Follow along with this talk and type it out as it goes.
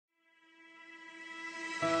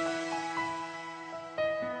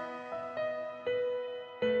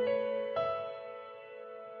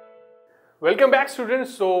Welcome back,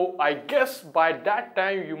 students. So I guess by that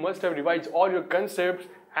time you must have revised all your concepts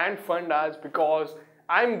and fundas, because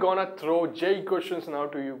I'm gonna throw JEE questions now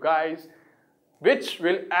to you guys, which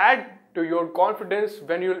will add to your confidence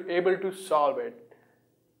when you're able to solve it.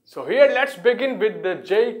 So here, let's begin with the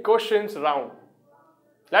JEE questions round.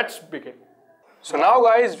 Let's begin. So now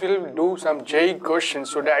guys, we'll do some JEE questions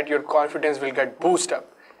so that your confidence will get boosted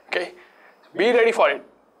up. Okay, be ready for it.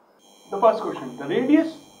 The first question: the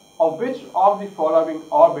radius of which of the following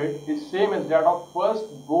orbit is same as that of first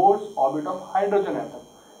Bohr's orbit of hydrogen atom?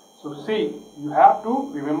 So see, you have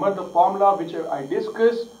to remember the formula which I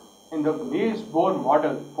discussed in the Niels Bohr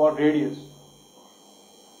model for radius.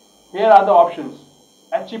 Here are the options: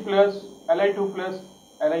 He plus, Li2 plus,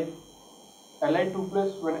 Li2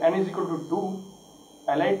 plus when n is equal to 2,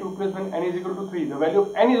 Li2 plus when n is equal to 3. The value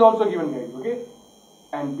of n is also given guys, okay?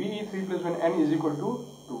 And Be3 plus when n is equal to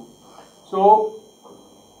 2. So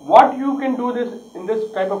what you can do this in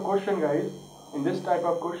this type of question guys, in this type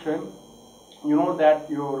of question, you know that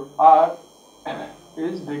your R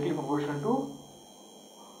is directly proportional to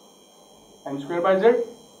n square by z,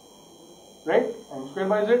 right? N square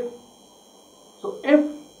by z. So if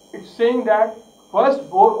it's saying that first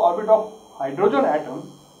Bohr orbit of hydrogen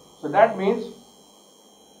atom, so that means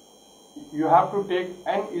you have to take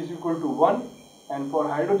n is equal to 1, and for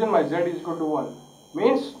hydrogen my z is equal to 1.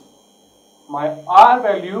 Means my R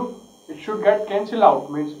value, it should get cancelled out,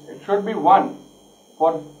 means it should be 1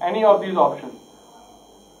 for any of these options.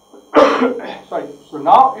 Sorry. So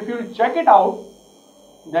now if you check it out,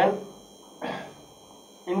 then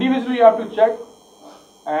individually you have to check,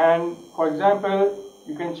 and for example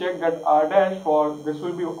you can check that R dash for this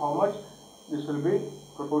will be how much? This will be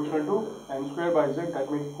proportional to n square by z, that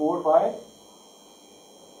means 4 by,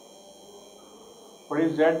 what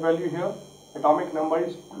is z value here? Atomic number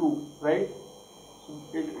is 2, right? So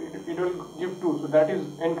it will give 2, so that is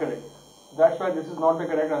incorrect. That's why this is not the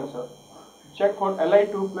correct answer. Check for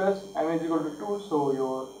Li2 plus n is equal to 2, so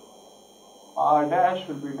your R dash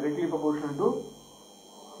will be directly proportional to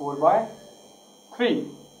 4 by 3,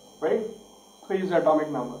 right? 3 is the atomic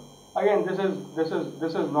number. Again, this is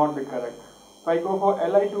not the correct. If I go for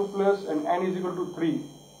Li2 plus and n is equal to 3,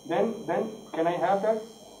 then can I have that?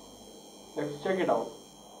 Let's check it out.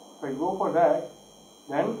 If I go for that,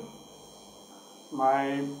 then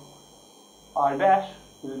my R dash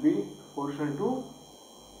will be proportional to,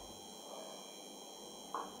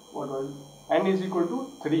 what was it? N is equal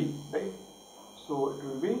to 3, right? So it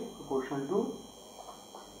will be proportional to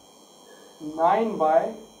 9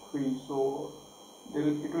 by 3. So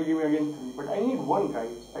it will give me again 3, but I need 1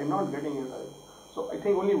 guys. I'm not getting it right. So I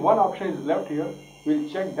think only one option is left here. We'll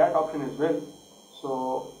check that option as well.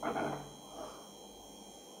 So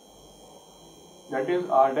that is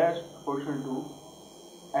R dash proportional to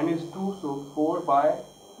n is 2, so 4 by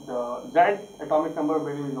the z atomic number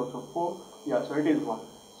value is also 4. Yeah, so it is 1.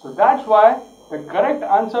 So that's why the correct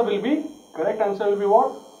answer will be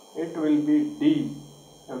what? It will be D.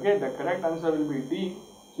 Okay, the correct answer will be D,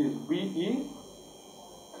 which is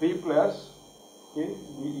Be3 plus. Okay,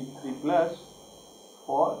 Be3 plus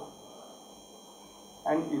for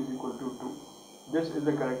n is equal to 2. This is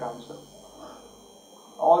the correct answer.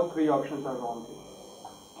 All three options are wrong here.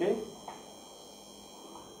 Okay.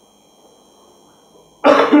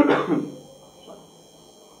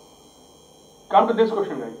 Come to this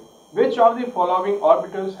question guys. Which of the following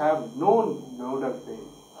orbitals have no nodal plane?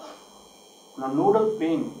 Now nodal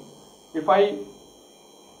plane, if I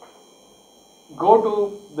go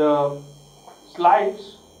to the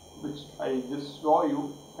slides which I just saw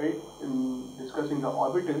you, right, in discussing the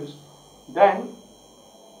orbitals, then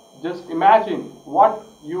just imagine what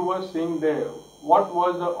you were seeing there. What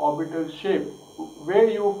was the orbital shape? Where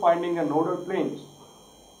you were finding the nodal planes?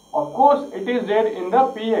 Of course, it is there in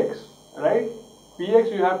the px, right?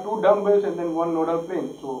 Px, you have 2 dumbbells and then 1 nodal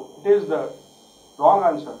plane. So it is the wrong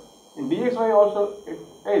answer. In dxy also it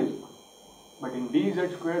is, but in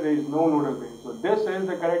dz square there is no nodal plane. So this is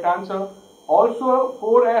the correct answer. Also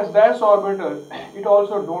 4s dash orbital, it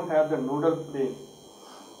also don't have the nodal plane.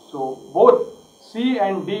 So both C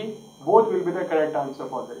and D, both will be the correct answer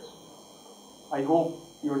for this. I hope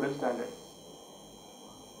you understand it.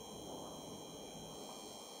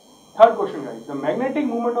 Third question guys, the magnetic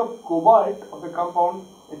moment of cobalt of the compound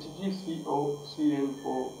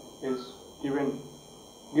HgCOCN4 is given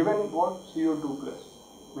what? CO2 plus.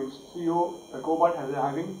 Means CO, the cobalt has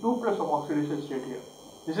having 2 plus of oxidation state here.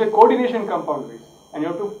 This is a coordination compound guys, and you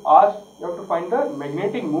have to find the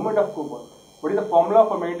magnetic moment of cobalt. What is the formula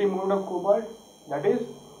for magnetic moment of cobalt? That is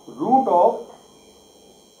root of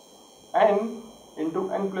n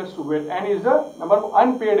into n plus 2, where n is the number of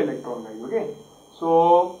unpaired electron value. Okay,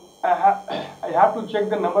 so I have to check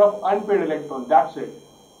the number of unpaired electrons. That's it.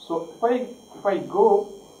 So if I go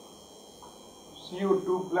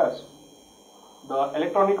CO2 plus, the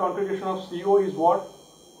electronic configuration of CO is what?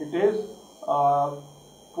 It is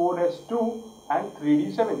 4s2 and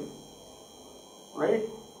 3d7, right?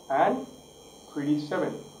 And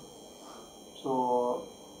 3d7. So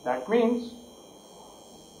that means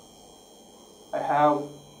I have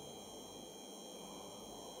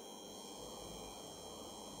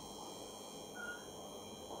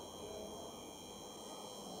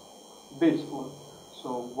this one.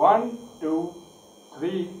 So 1, 2,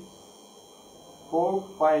 3, 4,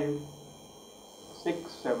 5,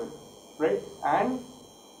 6, 7, right? And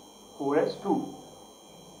 4s2.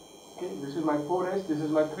 Okay, this is my 4s, this is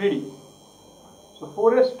my 3d. So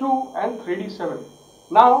 4s2 and 3d7.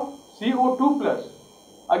 Now CO2 plus.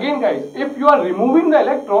 Again guys, if you are removing the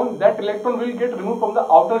electron, that electron will get removed from the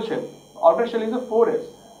outer shell. Outer shell is a 4s.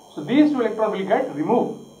 So these two electrons will get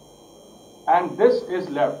removed. And this is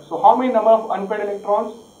left. So how many number of unpaired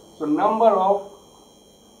electrons? So number of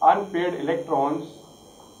unpaired electrons,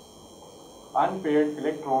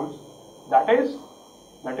 that is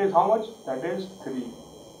how much? That is 3.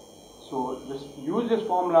 So just use this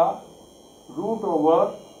formula, root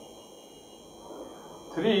over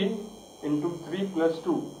 3 into 3 plus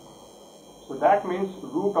 2. So that means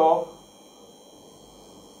root of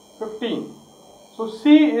 15. So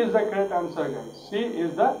C is the correct answer, guys. C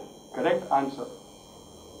is the correct answer.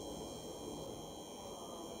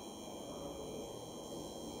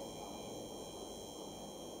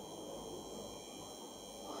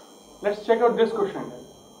 Let's check out this question.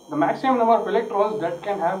 The maximum number of electrons that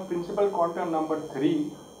can have principal quantum number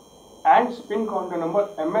 3 and spin quantum number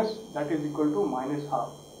ms, that is equal to -12.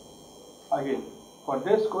 Again, for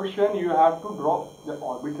this question you have to draw the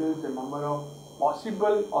orbitals, the number of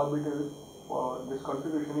possible orbitals for this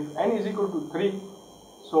configuration. If n is equal to 3,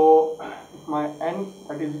 so if my n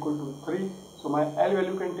that is equal to 3, so my L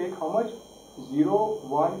value can take how much? 0,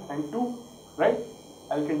 1 and 2, right?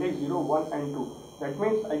 I can take 0, 1 and 2. That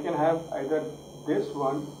means I can have either this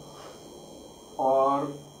one, or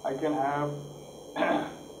I can have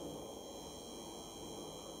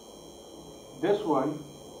this one,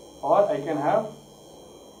 or I can have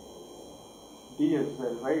D as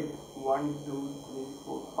well, right? 1, 2, 3,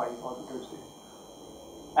 4, 5 orbitals here.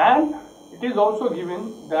 And it is also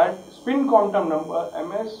given that spin quantum number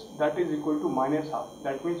ms, that is equal to -12.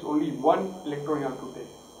 That means only one electron you have to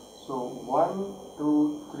take. So 1,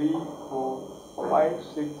 2, 3, 4, 5,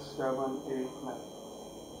 6, 7, 8, 9.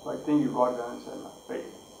 So I think you got the answer now, right?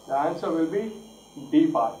 The answer will be D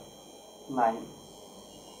part 9.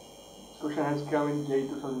 This question has come in JEE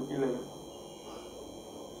 2011.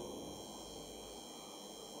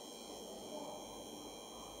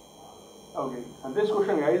 Okay, and this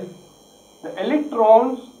question, guys, the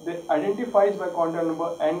electrons, they identifies by quantum number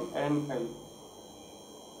n, n, l.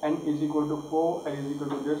 N is equal to 4, L is equal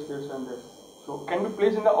to this, and this. So can be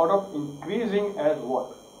placed in the order of increasing as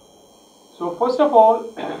what? So first of all,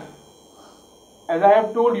 as I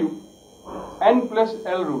have told you, n plus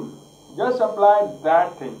l rule. Just apply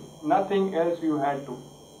that thing, nothing else you had to.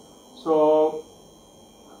 So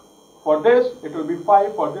for this it will be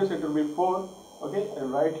 5, for this it will be 4. Okay, I'll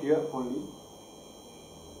write here only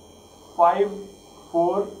 5,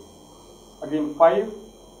 4, again 5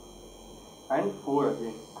 and 4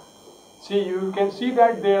 again. See, you can see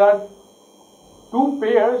that there are two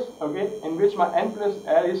pairs, okay, in which my n plus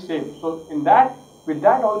l is same. So in that, with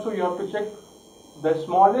that also you have to check the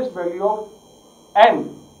smallest value of n,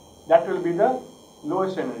 that will be the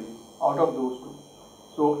lowest energy out of those two.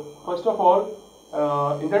 So first of all,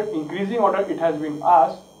 in that increasing order it has been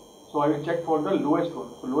asked, so I will check for the lowest one.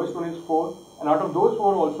 So lowest one is 4, and out of those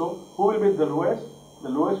 4 also, who will be the lowest? The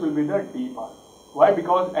lowest will be the D part. Why?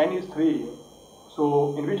 Because n is 3 here.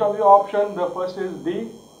 So in which of the option? The first is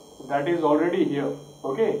D, that is already here.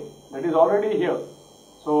 Okay, that is already here.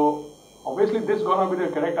 So obviously this is gonna be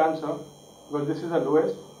the correct answer, because this is the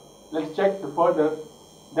lowest. Let's check the further.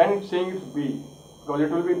 Then it's saying it's B, because it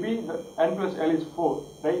will be B. The n plus l is 4,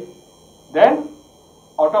 right? Then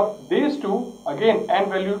out of these two, again n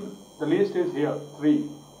value, the least is here, 3.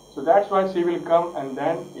 So that's why C will come and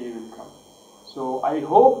then A will come. So I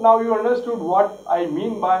hope now you understood what I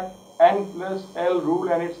mean by n plus l rule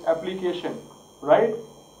and its application, right?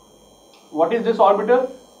 What is this orbital?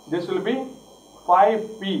 This will be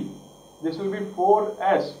 5p, this will be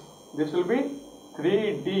 4s, this will be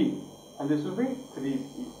 3d, and this will be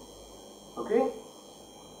 3p. Okay,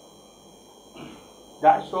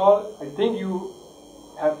 that's all. I think you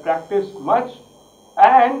have practiced much,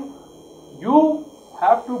 and you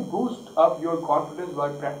have to boost up your confidence by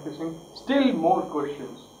practicing still more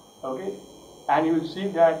questions, okay? And you will see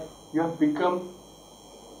that you have become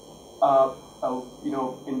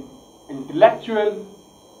intellectual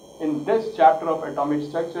in this chapter of atomic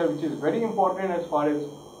structure, which is very important as far as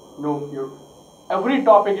your every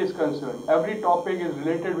topic is concerned. Every topic is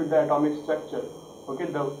related with the atomic structure, okay?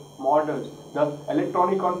 The models, the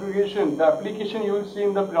electronic configuration, the application you will see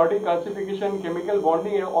in the periodic classification, chemical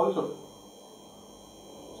bonding also.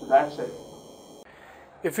 So that's it.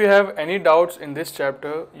 If you have any doubts in this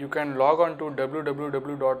chapter, you can log on to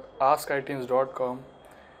www.askIITians.com.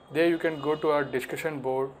 There you can go to our discussion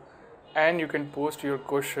board and you can post your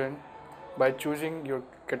question by choosing your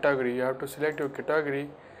category. You have to select your category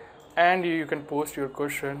and you can post your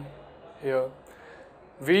question here.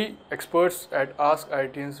 We experts at Ask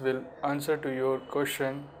IITians will answer to your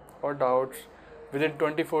question or doubts within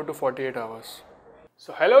 24 to 48 hours.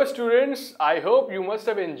 So hello students, I hope you must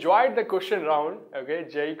have enjoyed the question round, okay,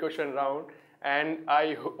 JEE question round, and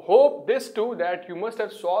I hope this too, that you must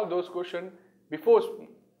have solved those questions before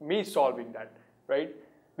me solving that, right?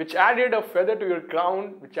 Which added a feather to your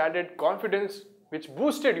crown, which added confidence, which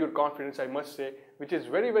boosted your confidence, I must say, which is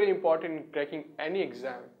very, very important in cracking any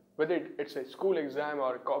exam, whether it's a school exam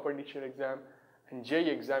or a competition exam, and JEE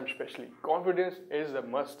exam especially. Confidence is a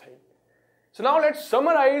must thing. So now let's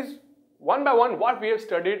summarize one by one what we have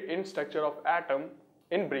studied in structure of atom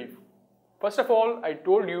in brief. First of all, I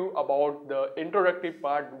told you about the introductory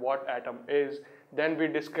part, what atom is. Then we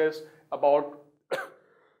discussed about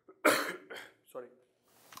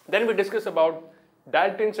Then we discussed about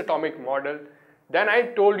Dalton's atomic model. Then I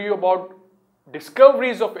told you about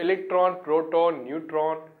discoveries of electron, proton,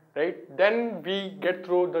 neutron, right? Then we get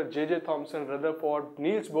through the J.J. Thomson, Rutherford,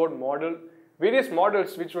 Niels Bohr model, various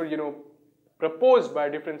models which were proposed by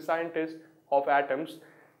different scientists of atoms.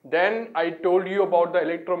 Then I told you about the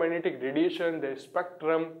electromagnetic radiation, the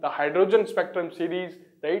spectrum, the hydrogen spectrum series,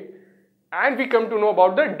 right? And we come to know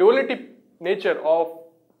about the duality nature of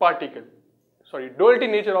duality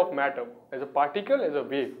nature of matter as a particle, as a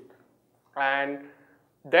wave. And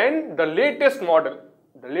then the latest model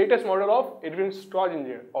of Erwin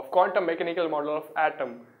Schrödinger, of quantum mechanical model of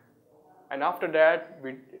atom. And after that,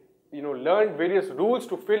 we learned various rules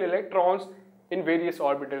to fill electrons in various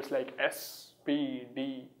orbitals like S, P,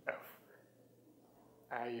 D, F.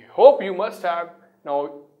 I hope you must have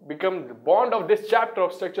now become the bond of this chapter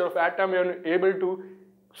of structure of atom and able to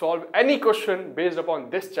solve any question based upon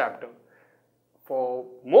this chapter. For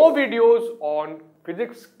more videos on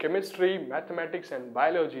physics, chemistry, mathematics and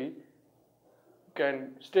biology, you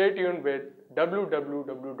can stay tuned with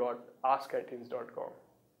www.askiittians.com.